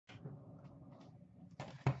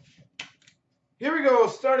Here we go.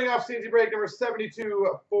 Starting off CNC break number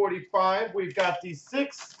 7245. We've got the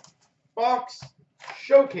 6-box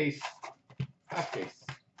showcase half case.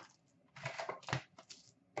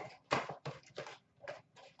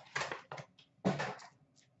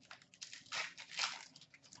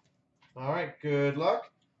 All right, good luck.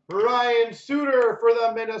 Ryan Suter for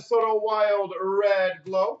the Minnesota Wild Red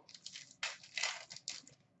Glow.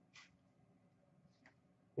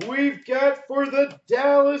 We've got for the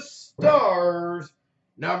Dallas Stars,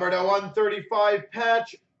 number to 135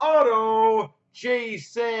 patch auto,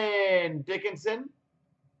 Jason Dickinson.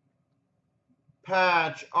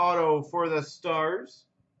 Patch auto for the Stars,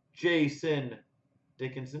 Jason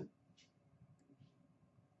Dickinson.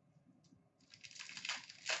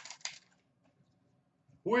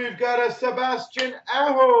 We've got a Sebastian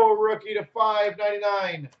Aho rookie to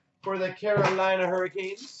 599 for the Carolina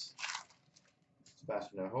Hurricanes.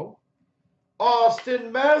 Sebastian Aho.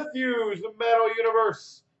 Austin Matthews, Metal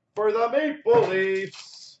Universe for the Maple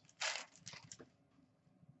Leafs.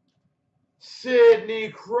 Sidney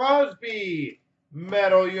Crosby,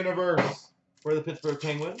 Metal Universe for the Pittsburgh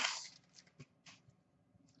Penguins.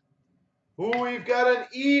 We've got an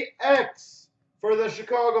EX for the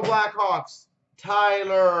Chicago Blackhawks,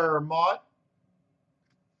 Tyler Mott.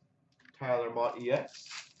 Tyler Mott EX.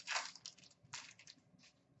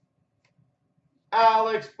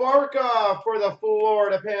 Alex Barca for the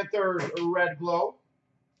Florida Panthers Red Glow.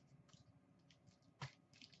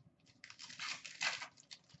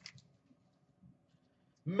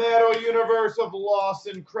 Metal Universe of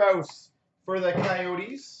Lawson Krause for the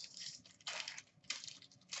Coyotes.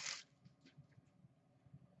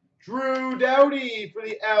 Drew Doughty for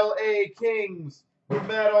the LA Kings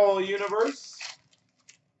Metal Universe.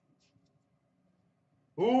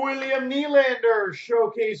 William Nylander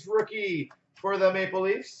showcase rookie for the Maple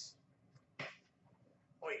Leafs.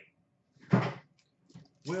 Wait.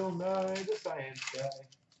 Will Nye the Science Guy.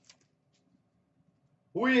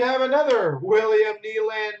 We have another William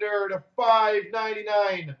Nylander to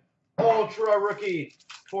 599 Ultra rookie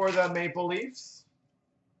for the Maple Leafs.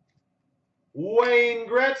 Wayne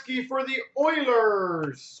Gretzky for the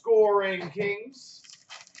Oilers scoring Kings.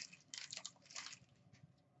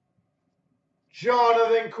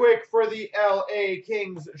 Jonathan Quick for the LA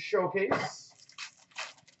Kings showcase.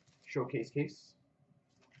 Showcase case.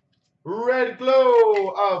 Red Glow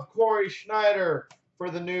of Corey Schneider for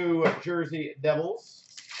the New Jersey Devils.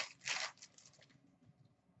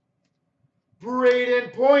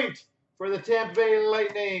 Braden Point for the Tampa Bay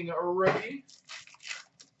Lightning rookie.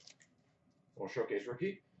 Or showcase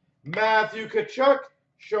rookie. Matthew Tkachuk,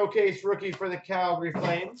 showcase rookie for the Calgary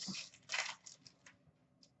Flames.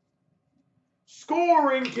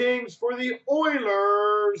 Scoring Kings for the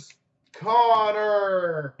Oilers,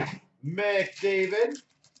 Connor McDavid.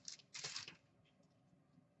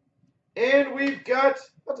 And we've got,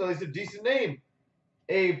 that's at least a decent name,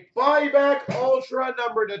 a buyback ultra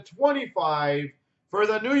number to 25 for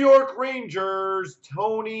the New York Rangers,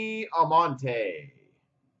 Tony Amonte.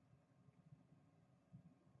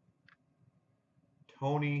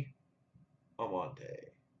 Tony Amonte.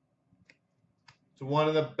 It's one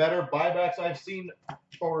of the better buybacks I've seen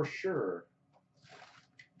for sure.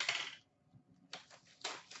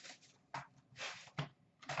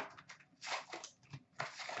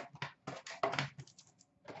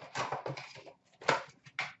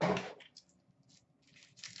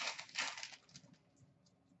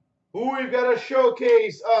 We've got a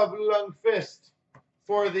showcase of Lundqvist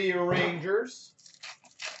for the Rangers.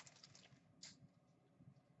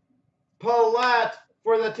 Palat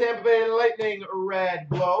for the Tampa Bay Lightning Red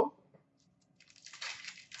Glow.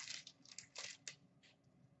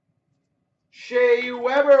 Shea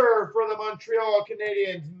Weber for the Montreal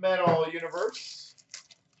Canadiens Metal Universe.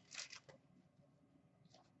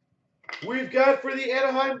 We've got for the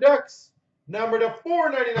Anaheim Ducks, number to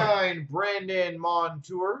 499, Brandon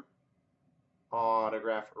Montour.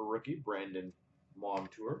 Autograph rookie, Brandon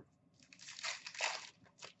Montour.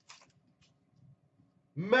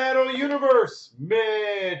 Metal Universe,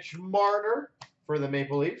 Mitch Marner for the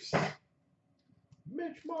Maple Leafs.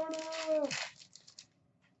 Mitch Marner.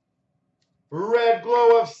 Red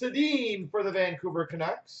Glow of Sedin for the Vancouver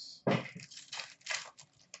Canucks.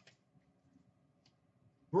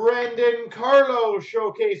 Brendan Carlo,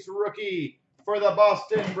 showcase rookie for the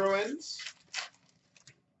Boston Bruins.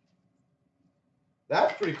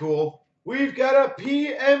 That's pretty cool. We've got a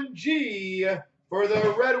PMG for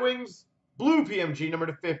the Red Wings. Blue PMG, number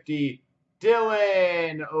to 50,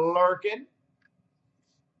 Dylan Larkin.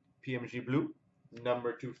 PMG Blue,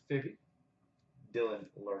 number 250, Dylan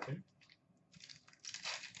Larkin.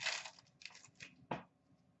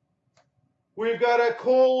 We've got a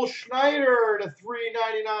Cole Schneider to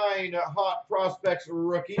 399 Hot Prospects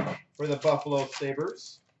rookie for the Buffalo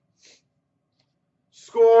Sabres.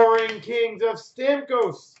 Scoring Kings of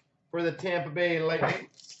Stamkos for the Tampa Bay Lightning.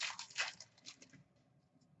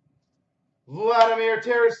 Vladimir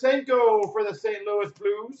Tarasenko for the St. Louis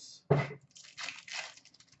Blues.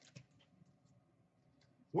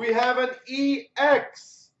 We have an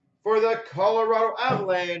EX for the Colorado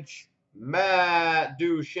Avalanche, Matt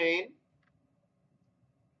Duchene.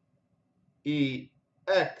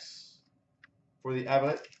 EX for the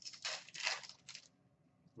Avalanche,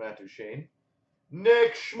 Matt Duchene.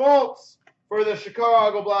 Nick Schmaltz for the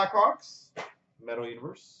Chicago Blackhawks, Metal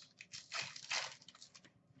Universe.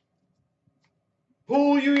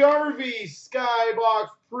 Puljujarvi Skybox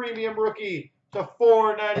Premium Rookie to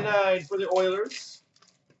 $4.99 for the Oilers.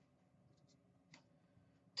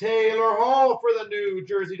 Taylor Hall for the New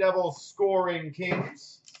Jersey Devils Scoring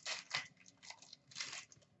Kings.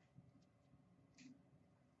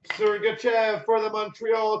 Sergachev for the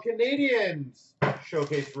Montreal Canadiens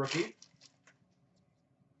Showcase Rookie.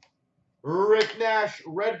 Rick Nash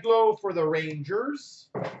Red Glow for the Rangers.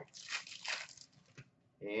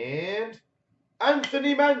 And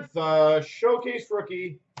Anthony Mantha Showcase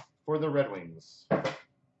Rookie for the Red Wings.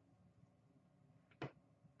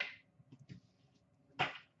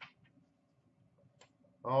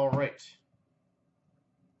 All right.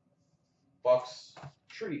 Box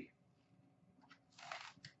tree.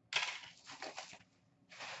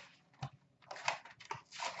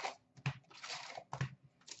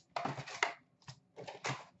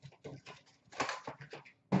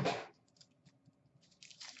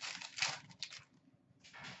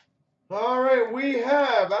 All right, we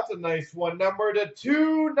have, that's a nice one, number to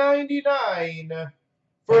 299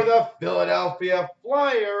 for the Philadelphia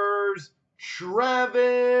Flyers,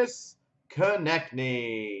 Travis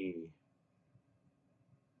Konechny.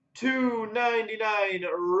 299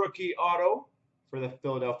 rookie auto for the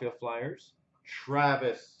Philadelphia Flyers,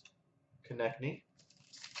 Travis Konechny.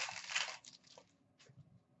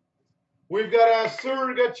 We've got a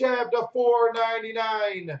Sergachev to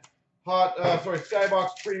 499. Skybox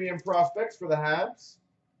Premium Prospects for the Habs.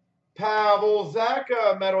 Pavel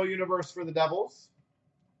Zacha Metal Universe for the Devils.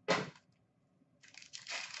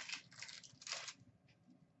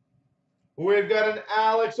 We've got an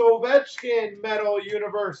Alex Ovechkin Metal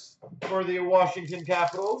Universe for the Washington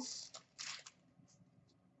Capitals.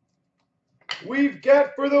 We've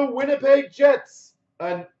got for the Winnipeg Jets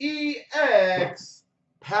an EX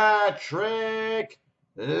Patrick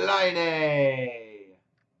Laine.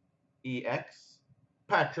 EX,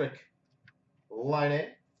 Patrick Laine.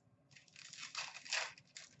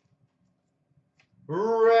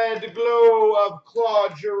 Red Glow of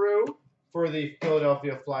Claude Giroux for the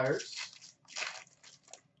Philadelphia Flyers.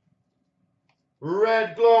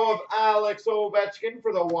 Red Glow of Alex Ovechkin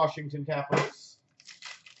for the Washington Capitals.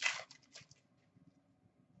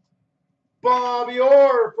 Bobby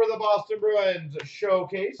Orr for the Boston Bruins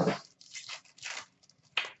Showcase.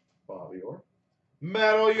 Bobby Orr.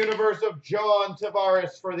 Metal Universe of John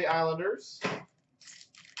Tavares for the Islanders.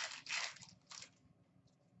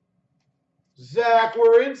 Zach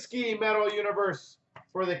Werenski Metal Universe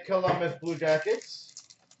for the Columbus Blue Jackets.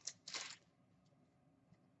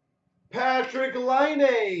 Patrick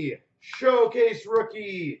Laine Showcase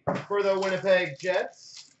Rookie for the Winnipeg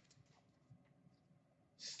Jets.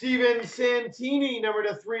 Steven Santini number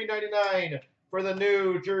to 399 for the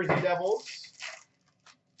New Jersey Devils.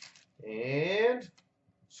 And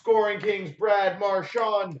Scoring Kings Brad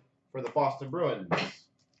Marchand for the Boston Bruins.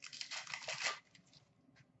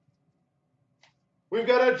 We've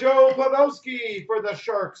got a Joe Pavelski for the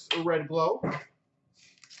Sharks Red Glow.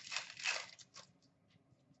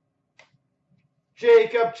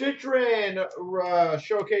 Jacob Chychrun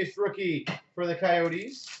Showcase Rookie for the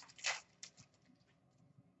Coyotes.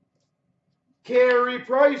 Carey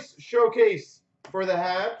Price Showcase for the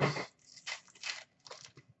Habs.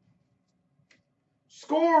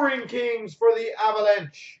 Scoring Kings for the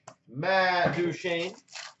Avalanche, Matt Duchene.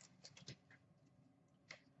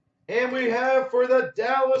 And we have for the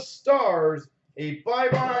Dallas Stars a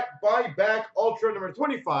buyback Ultra number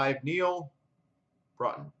 25, Neil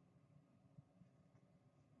Broughton.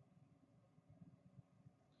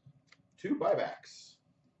 2 buybacks.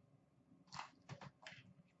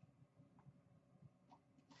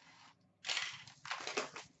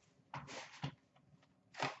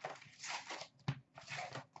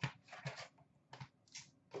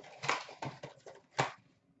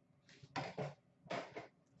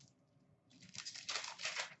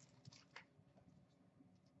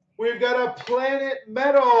 We've got a Planet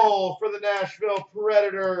Metal for the Nashville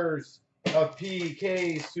Predators, of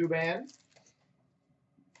P.K. Subban.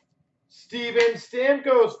 Steven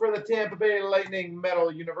Stamkos for the Tampa Bay Lightning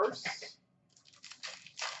Metal Universe.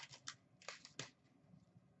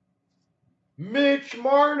 Mitch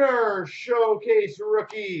Marner, Showcase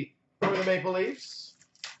Rookie for the Maple Leafs.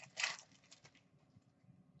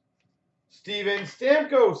 Steven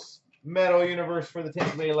Stamkos, Metal Universe for the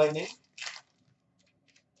Tampa Bay Lightning.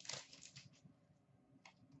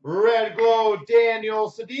 Red Glow, Daniel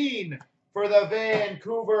Sedin for the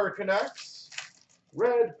Vancouver Canucks.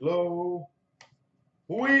 Red Glow.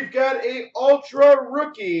 We've got a Ultra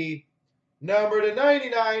Rookie, number to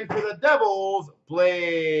 99 for the Devils,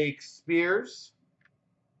 Blake Spears.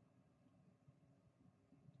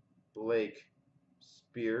 Blake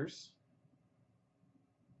Spears.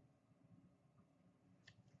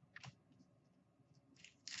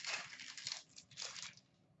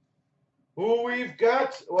 Who we've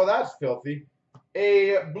got, well, that's filthy.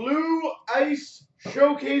 A Blue Ice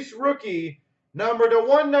Showcase Rookie, number to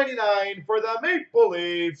 199 for the Maple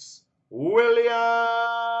Leafs, William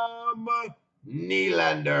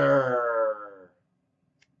Nylander.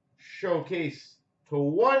 Showcase to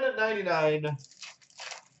 199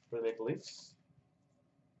 for the Maple Leafs.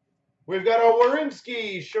 We've got a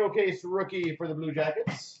Werenski Showcase Rookie for the Blue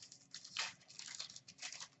Jackets.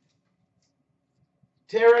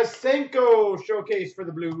 Tarasenko Showcase for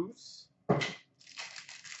the Blues.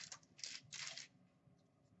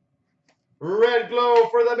 Red Glow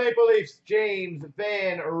for the Maple Leafs, James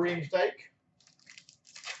Van Riemsdyk.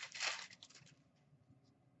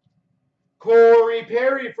 Corey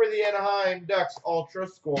Perry for the Anaheim Ducks Ultra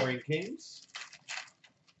Scoring Kings.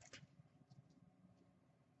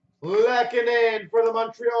 Lehkonen for the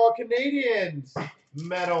Montreal Canadiens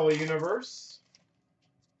Metal Universe.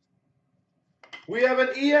 We have an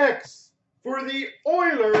EX for the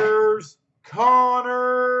Oilers,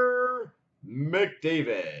 Connor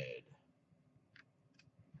McDavid.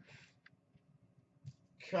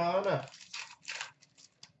 Connor.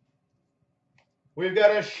 We've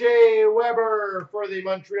got a Shea Weber for the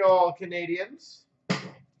Montreal Canadiens.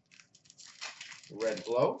 Red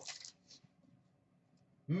Glow.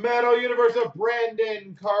 Metal Universe of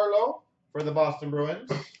Brandon Carlo for the Boston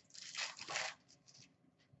Bruins.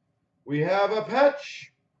 We have a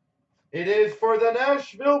patch. It is for the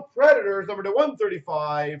Nashville Predators, number to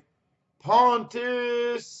 135,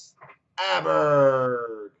 Pontus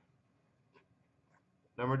Aberg.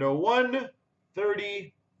 Number to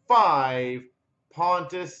 135,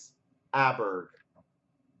 Pontus Aberg.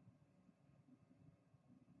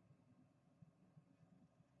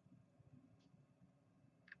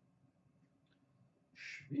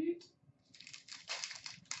 Sweet.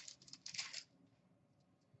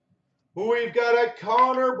 We've got a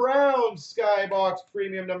Connor Brown Skybox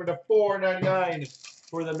Premium, number to 499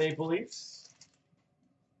 for the Maple Leafs.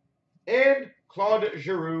 And Claude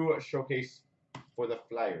Giroux Showcase for the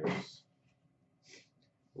Flyers.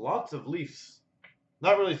 Lots of Leafs.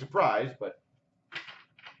 Not really surprised, but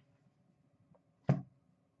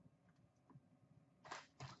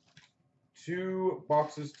two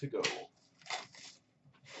boxes to go.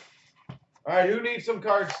 All right, who needs some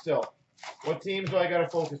cards still? What teams do I got to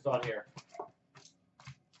focus on here?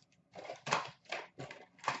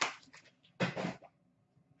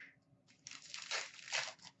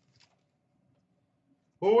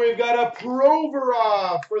 Well, we've got a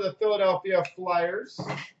Provorov for the Philadelphia Flyers.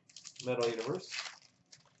 Metal Universe.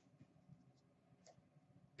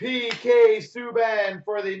 P.K. Subban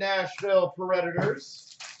for the Nashville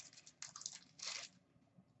Predators.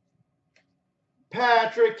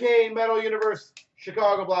 Patrick Kane, Metal Universe,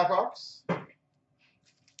 Chicago Blackhawks.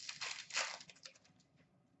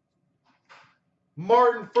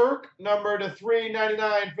 Martin Ferk, number to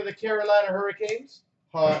 399 for the Carolina Hurricanes.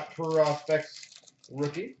 Hot Prospects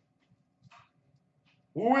rookie.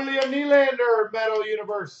 William Nylander, Metal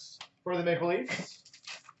Universe for the Maple Leafs.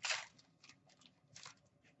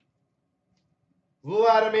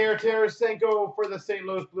 Vladimir Tarasenko for the St.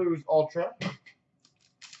 Louis Blues Ultra.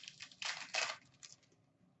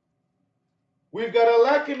 We've got a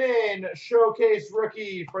Lehkonen Showcase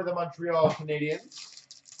Rookie for the Montreal Canadiens.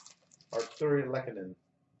 Arturi Lehkonen.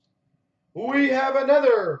 We have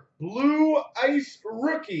another Blue Ice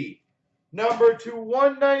Rookie, number to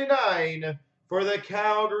 199 for the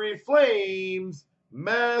Calgary Flames,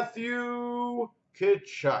 Matthew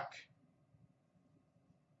Tkachuk.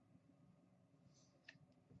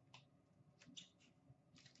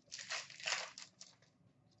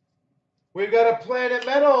 We've got a Planet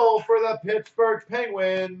Metal for the Pittsburgh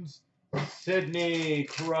Penguins, Sidney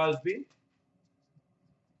Crosby.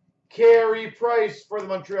 Carey Price for the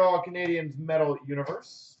Montreal Canadiens Metal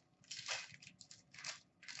Universe.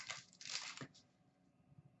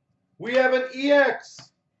 We have an EX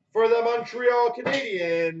for the Montreal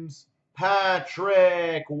Canadiens,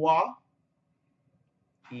 Patrick Waugh.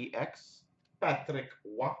 EX, Patrick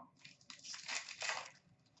Waugh.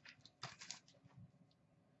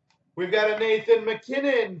 We've got a Nathan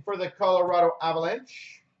MacKinnon for the Colorado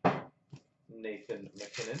Avalanche. Nathan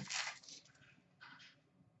MacKinnon.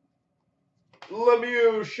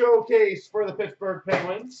 Lemieux Showcase for the Pittsburgh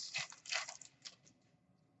Penguins.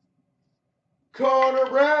 Connor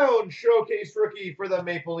Brown Showcase Rookie for the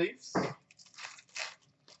Maple Leafs.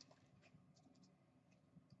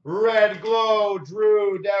 Red Glow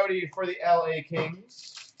Drew Doughty for the LA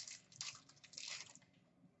Kings.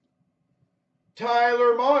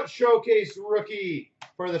 Tyler Mott Showcase Rookie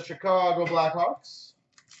for the Chicago Blackhawks.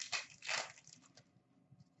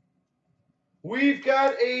 We've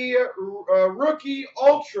got a Rookie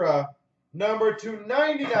Ultra number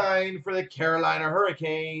 299 for the Carolina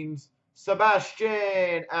Hurricanes,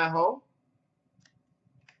 Sebastian Aho.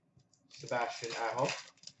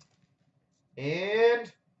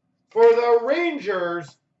 And for the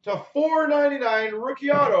Rangers, to 499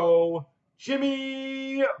 Rookie Auto,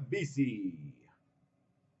 Jimmy Vesey.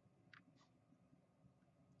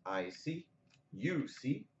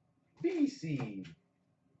 ICUC BC.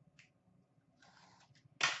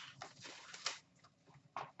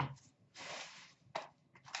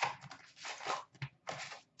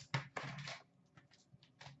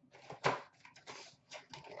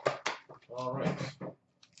 All right.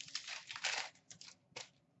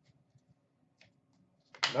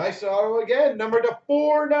 Nice auto again. Number to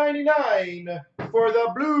 499 for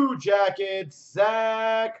the Blue Jackets,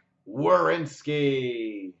 Zach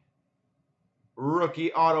Werenski.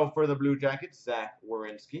 Rookie auto for the Blue Jackets, Zach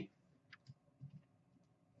Werenski.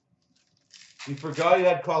 You forgot he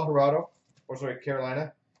had Colorado, or sorry,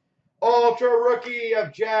 Carolina. Ultra Rookie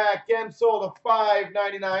of Jack Gensel to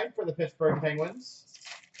 599 for the Pittsburgh Penguins.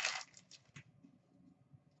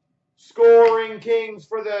 Scoring Kings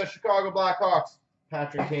for the Chicago Blackhawks,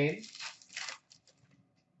 Patrick Kane.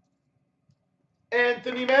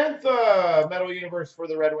 Anthony Mantha, Metal Universe for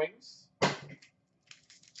the Red Wings.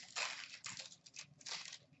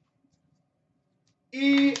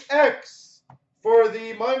 EX for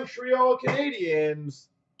the Montreal Canadiens,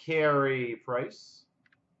 Carey Price.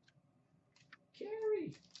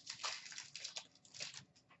 Carey.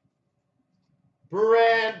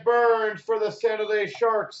 Brent Burns for the San Jose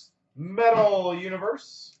Sharks, Metal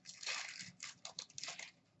Universe.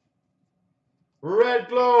 Red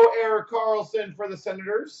Glow Eric Carlson for the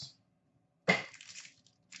Senators.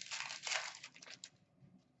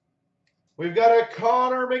 We've got a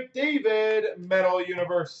Connor McDavid Metal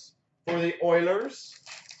Universe for the Oilers.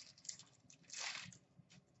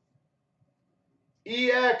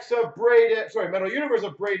 EX of Braden, sorry, Metal Universe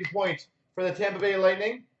of Braden Point for the Tampa Bay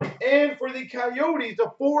Lightning. And for the Coyotes,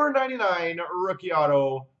 a $4.99 rookie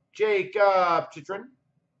auto, Jacob Chychrun.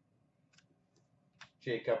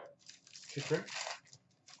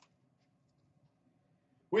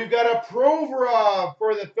 We've got a Provorov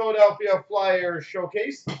for the Philadelphia Flyers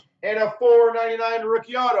showcase. And a $4.99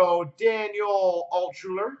 rookie auto, Daniel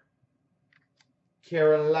Altshuler.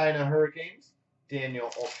 Carolina Hurricanes,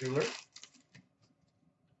 Daniel Altshuler.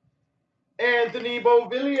 Anthony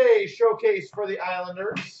Beauvillier showcase for the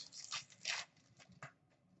Islanders.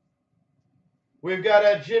 We've got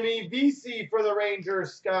a Jimmy Vesey for the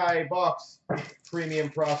Rangers Skybox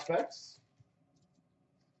Premium Prospects.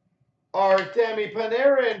 Artemi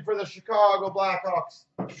Panarin for the Chicago Blackhawks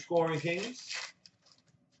Scoring Kings.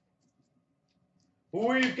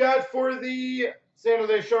 We've got for the San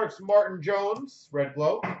Jose Sharks, Martin Jones, Red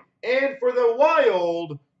Glow. And for the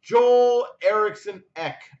Wild, Joel Eriksson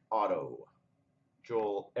Ek auto.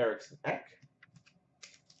 Joel Eriksson Ek.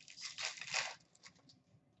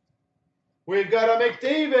 We've got a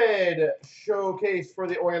McDavid showcase for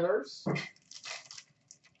the Oilers.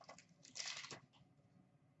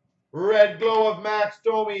 Red Glow of Max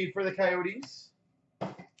Domi for the Coyotes.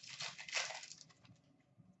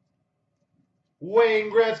 Wayne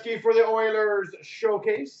Gretzky for the Oilers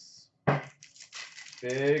showcase.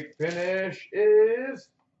 Big finish is,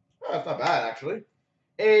 oh, that's not bad actually.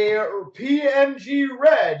 A PMG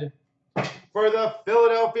red for the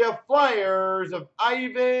Philadelphia Flyers of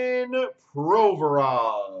Ivan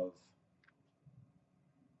Provorov.